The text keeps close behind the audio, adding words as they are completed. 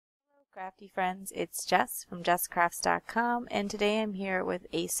Crafty friends, it's Jess from jesscrafts.com, and today I'm here with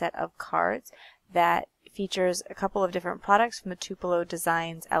a set of cards that features a couple of different products from the Tupelo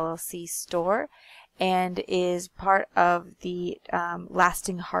Designs LLC store and is part of the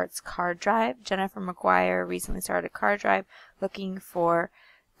Lasting Hearts card drive. Jennifer McGuire recently started a card drive looking for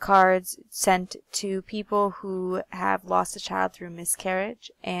cards sent to people who have lost a child through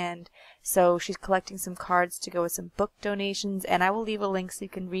miscarriage, and so she's collecting some cards to go with some book donations, and I will leave a link so you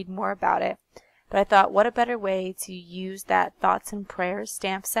can read more about it. But I thought, what a better way to use that Thoughts and Prayers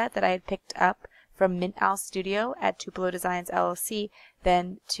stamp set that I had picked up from Mint Owl Studio at Tupelo Designs LLC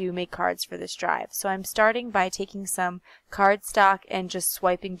than to make cards for this drive. So I'm starting by taking some cardstock and just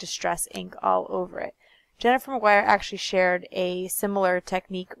swiping distress ink all over it. Jennifer McGuire actually shared a similar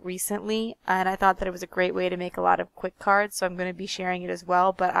technique recently, and I thought that it was a great way to make a lot of quick cards, so I'm going to be sharing it as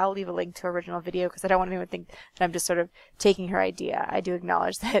well, but I'll leave a link to her original video because I don't want anyone to think that I'm just sort of taking her idea. I do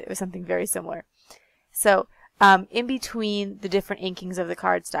acknowledge that it was something very similar. So in between the different inkings of the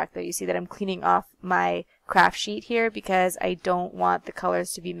cardstock, though, you see that I'm cleaning off my craft sheet here because I don't want the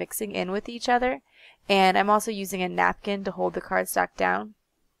colors to be mixing in with each other, and I'm also using a napkin to hold the cardstock down,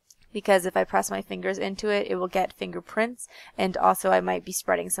 because if I press my fingers into it, it will get fingerprints, and also I might be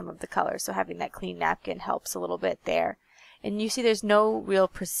spreading some of the color, so having that clean napkin helps a little bit there. And you see there's no real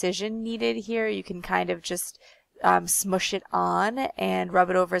precision needed here. You can kind of just smush it on and rub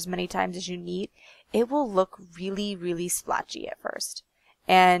it over as many times as you need. It will look really, really splotchy at first,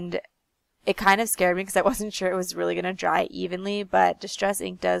 and it kind of scared me because I wasn't sure it was really going to dry evenly, but Distress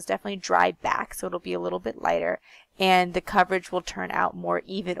ink does definitely dry back, so it'll be a little bit lighter, and the coverage will turn out more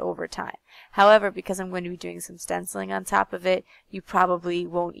even over time. However, because I'm going to be doing some stenciling on top of it, you probably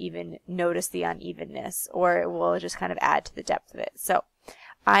won't even notice the unevenness, or it will just kind of add to the depth of it. So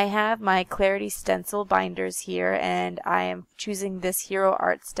I have my Clarity stencil binders here, and I am choosing this Hero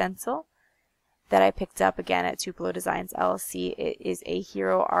Art stencil that I picked up again at Tupelo Designs LLC. It is a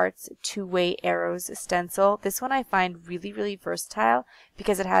Hero Arts two-way arrows stencil. This one I find really, really versatile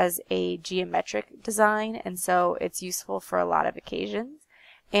because it has a geometric design, and so it's useful for a lot of occasions.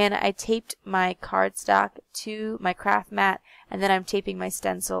 And I taped my cardstock to my craft mat, and then I'm taping my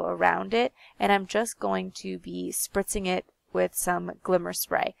stencil around it, and I'm just going to be spritzing it with some glimmer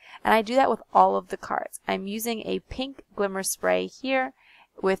spray. And I do that with all of the cards. I'm using a pink glimmer spray here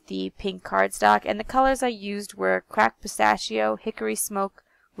with the pink cardstock, and the colors I used were Cracked Pistachio, Hickory Smoke,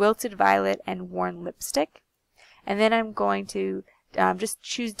 Wilted Violet, and Worn Lipstick. And then I'm going to just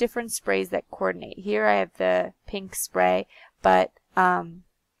choose different sprays that coordinate. Here I have the pink spray, but I'll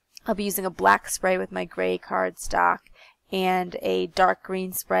be using a black spray with my gray cardstock and a dark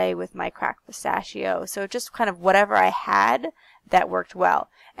green spray with my Cracked Pistachio. So just kind of whatever I had that worked well.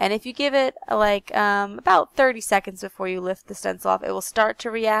 And if you give it like about 30 seconds before you lift the stencil off, it will start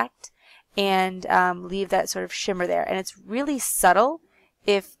to react and leave that sort of shimmer there. And it's really subtle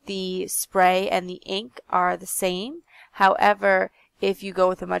if the spray and the ink are the same. However, if you go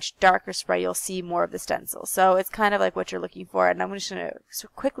with a much darker spray, you'll see more of the stencil. So it's kind of like what you're looking for, and I'm just going to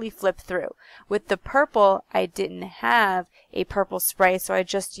quickly flip through. With the purple, I didn't have a purple spray, so I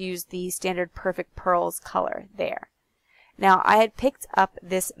just used the standard Perfect Pearls color there. Now, I had picked up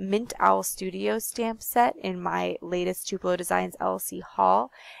this Mint Owl Studio stamp set in my latest Tupelo Designs LLC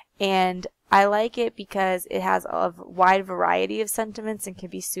haul, and I like it because it has a wide variety of sentiments and can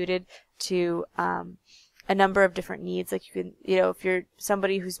be suited to a number of different needs. Like you can, if you're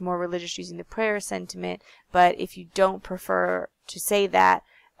somebody who's more religious, using the prayer sentiment, but if you don't prefer to say that,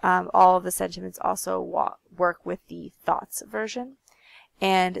 all of the sentiments also work with the thoughts version.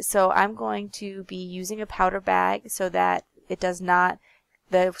 And so I'm going to be using a powder bag so that it does not,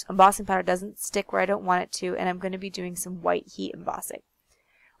 the embossing powder doesn't stick where I don't want it to, and I'm going to be doing some white heat embossing.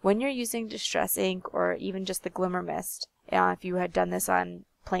 When you're using Distress ink or even just the Glimmer Mist, if you had done this on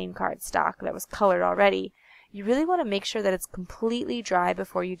plain cardstock that was colored already, you really want to make sure that it's completely dry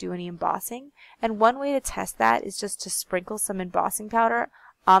before you do any embossing. And one way to test that is just to sprinkle some embossing powder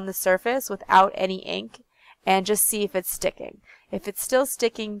on the surface without any ink and just see if it's sticking. If it's still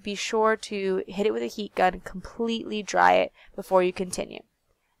sticking, be sure to hit it with a heat gun and completely dry it before you continue.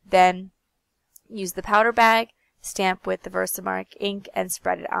 Then use the powder bag, stamp with the Versamark ink, and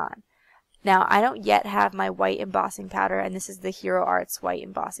spread it on. Now, I don't yet have my white embossing powder, and this is the Hero Arts white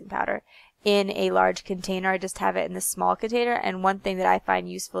embossing powder, in a large container. I just have it in this small container, and one thing that I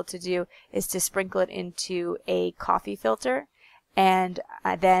find useful to do is to sprinkle it into a coffee filter, and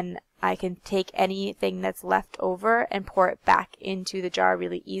then I can take anything that's left over and pour it back into the jar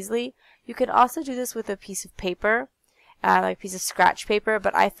really easily. You can also do this with a piece of paper, like a piece of scratch paper,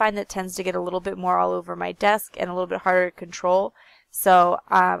 but I find that tends to get a little bit more all over my desk and a little bit harder to control. So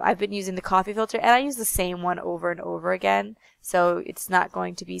I've been using the coffee filter, and I use the same one over and over again. So it's not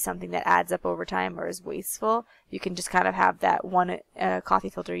going to be something that adds up over time or is wasteful. You can just kind of have that one coffee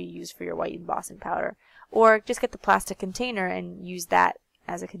filter you use for your white embossing powder. Or just get the plastic container and use that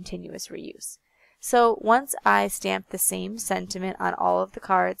as a continuous reuse. So once I stamp the same sentiment on all of the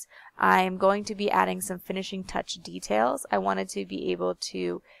cards, I'm going to be adding some finishing touch details. I wanted to be able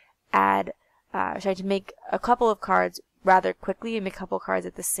to add, to make a couple of cards rather quickly and make a couple cards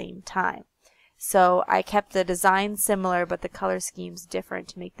at the same time. So I kept the design similar but the color schemes different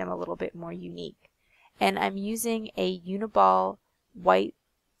to make them a little bit more unique. And I'm using a Uniball white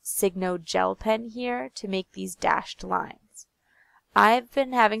Signo gel pen here to make these dashed lines. I've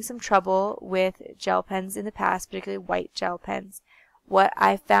been having some trouble with gel pens in the past, particularly white gel pens. What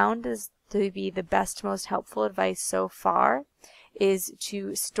I found is to be the best, most helpful advice so far is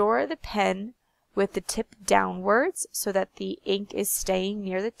to store the pen with the tip downwards so that the ink is staying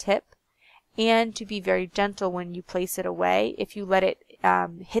near the tip, and to be very gentle when you place it away. If you let it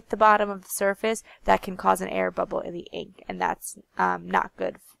hit the bottom of the surface, that can cause an air bubble in the ink, and that's not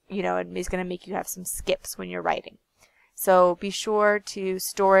good, and is going to make you have some skips when you're writing. So be sure to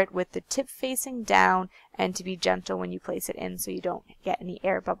store it with the tip facing down and to be gentle when you place it in so you don't get any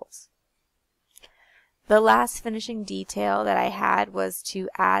air bubbles. The last finishing detail that I had was to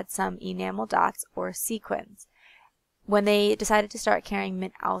add some enamel dots or sequins. When they decided to start carrying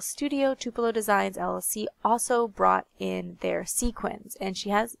Mint Owl Studio, Tupelo Designs LLC also brought in their sequins, and she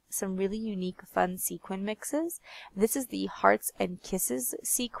has some really unique fun sequin mixes. This is the Hearts and Kisses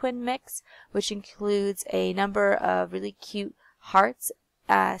sequin mix, which includes a number of really cute hearts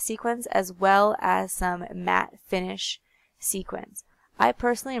sequins as well as some matte finish sequins. I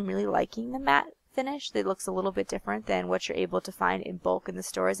personally am really liking the matte finish. It looks a little bit different than what you're able to find in bulk in the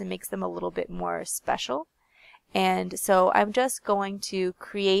stores and makes them a little bit more special. And so I'm just going to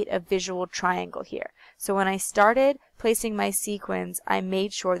create a visual triangle here. So when I started placing my sequins, I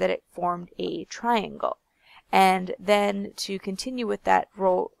made sure that it formed a triangle. And then to continue with that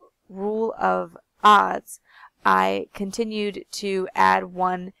rule of odds, I continued to add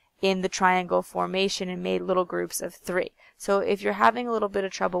one in the triangle formation and made little groups of 3. So if you're having a little bit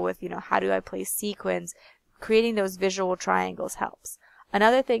of trouble with, how do I place sequins, creating those visual triangles helps.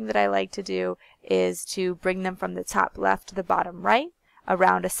 Another thing that I like to do is to bring them from the top left to the bottom right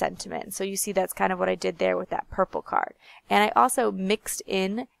around a sentiment. So you see that's kind of what I did there with that purple card. And I also mixed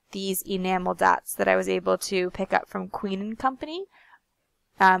in these enamel dots that I was able to pick up from Queen & Company.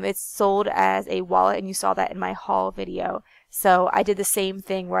 It's sold as a wallet, and you saw that in my haul video. So I did the same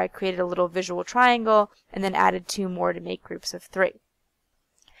thing where I created a little visual triangle and then added 2 more to make groups of 3.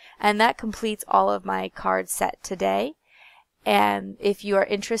 And that completes all of my card set today. And if you are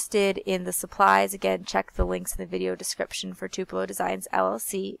interested in the supplies, again, check the links in the video description for Tupelo Designs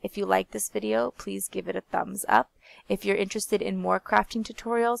LLC. If you like this video, please give it a thumbs up. If you're interested in more crafting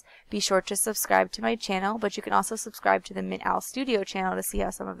tutorials, be sure to subscribe to my channel, but you can also subscribe to the Mint Owl Studio channel to see how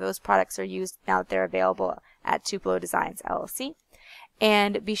some of those products are used now that they're available at Tupelo Designs LLC.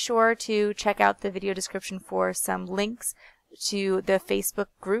 And be sure to check out the video description for some links to the Facebook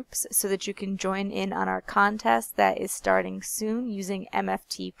groups so that you can join in on our contest that is starting soon using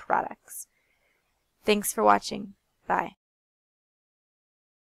MFT products. Thanks for watching. Bye.